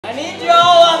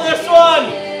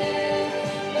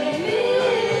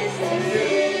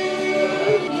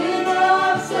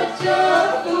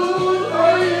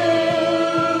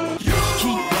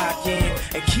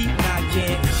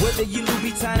Whether you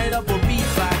be tying it up or be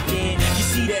fucking, you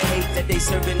see the hate that they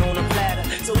serving on a platter.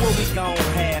 So what we gon'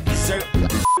 have? Dessert.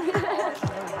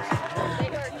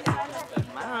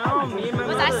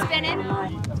 Was I spinning?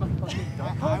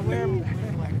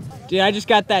 Dude, I just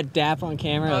got that dap on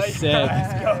camera. That's sick.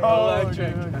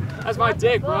 Electric. That's my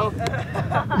dick, bro.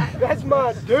 That's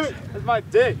my dick. That's my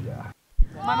dick.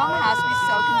 My mom has to be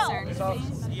so concerned with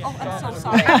me. Oh, I'm so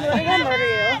sorry. I'm gonna murder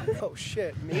you. Oh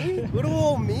shit, me? Little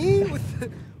old me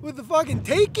with the fucking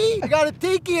tiki? I got a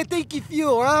tiki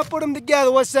fuel, huh? Put them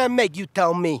together, what's that make? You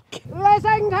tell me.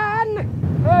 Listen,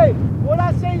 hey, what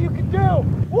I say you can do?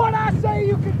 What I say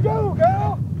you can do,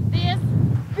 girl? This.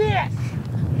 This.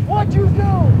 What you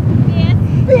do?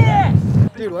 This.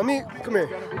 Dude, let me, come here.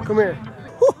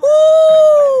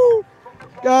 Woohoo!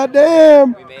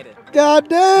 Goddamn. We made it.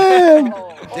 Goddamn.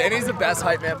 Danny's the best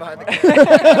hype man behind the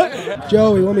camera.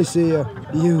 Joey, let me see you.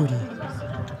 Beauty.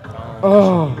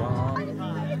 Oh.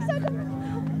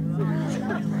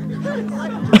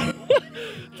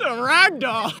 It's a rag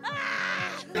doll.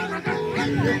 If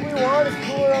we want to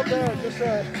pull it up there, just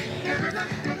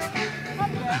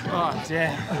Oh,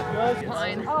 damn.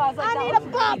 I need a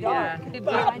bubble.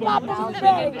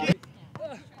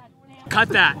 Cut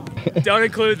that. Don't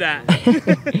include that.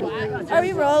 Are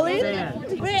we rolling?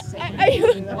 Wait, are you?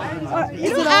 You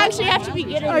don't actually have to be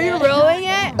getting it. Are you rolling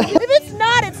it? If it's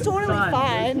not, it's totally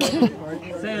fine.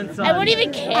 I won't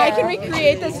even care. I can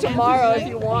recreate this tomorrow if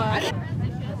you want.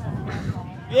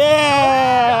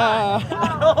 Yeah!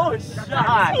 Oh,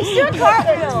 shot! Let's do a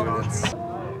cartwheel.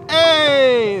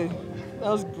 Hey! That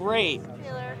was great.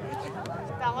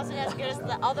 That wasn't as good as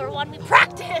the other one we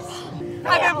practiced.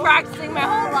 I've been practicing my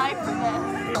whole life for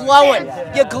this. glowing.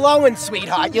 You're glowing,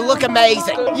 sweetheart. You look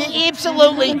amazing. You're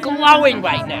absolutely glowing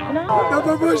right now.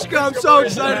 Babushka, I'm so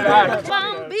excited.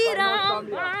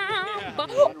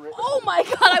 Oh my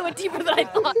god, I went deeper than I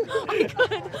thought I could.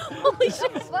 Holy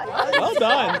shit. Well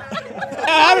done.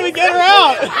 How do we get her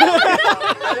out?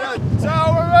 So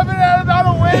we're running out about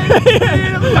a week.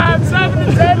 About 7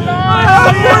 to 10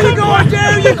 miles. What are you going to do?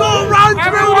 You're going to run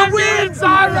through the wind.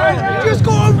 You're just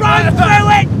going to run through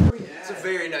it. It's a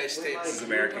very nice state. This is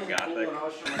American Gothic.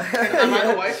 Am I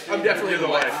the wife? I'm definitely the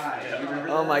wife.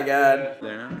 Oh my god.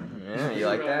 Yeah, you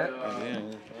like that?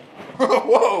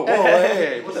 Whoa,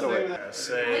 hey, put that away.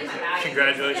 Say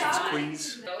congratulations,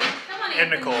 Queens and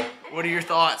Nicole. What are your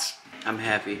thoughts? I'm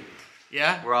happy.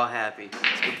 Yeah? We're all happy.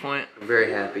 That's a good point. I'm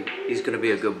very happy. He's gonna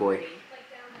be a good boy.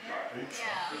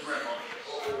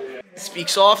 Speak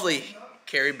softly.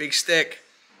 Carry big stick.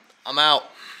 I'm out.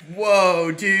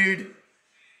 Whoa, dude.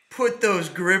 Put those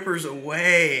grippers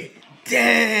away.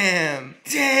 Damn.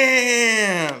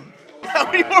 Damn. How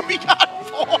many more we got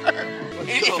for?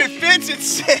 If it fits, it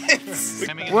sits.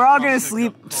 We're all gonna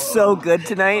sleep so good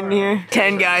tonight in here.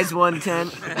 10 guys, 1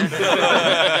 tent. We're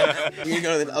gonna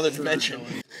go to the other dimension.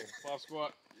 Flop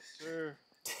squat, sir.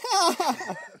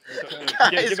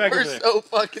 Guys, we're so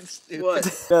fucking stupid. What?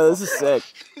 No, this is sick.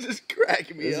 This is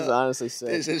cracking me up. This is honestly sick.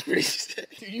 This is pretty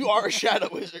sick. Dude, you are a shadow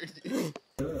wizard, dude.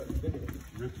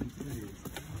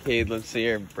 Okay, let's see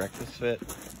your breakfast fit.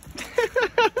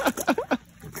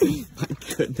 My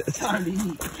goodness. Time to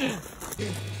eat.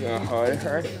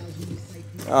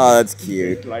 Oh, that's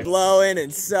cute. Blowing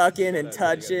and sucking and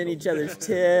touching each other's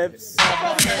tips.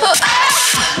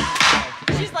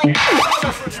 She's like,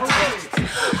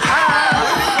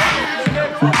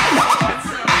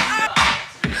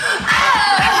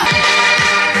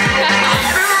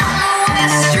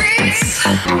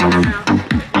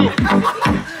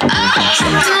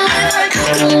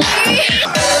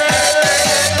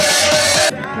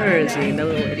 Where is he, the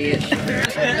little idiot?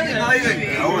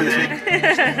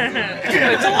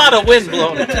 It's a lot of wind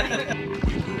blowing.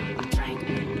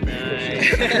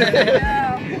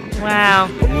 Wow.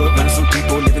 Some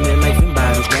people living their life in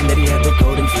bottles. Granddaddy had the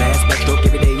golden flash, backstroke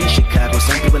every day.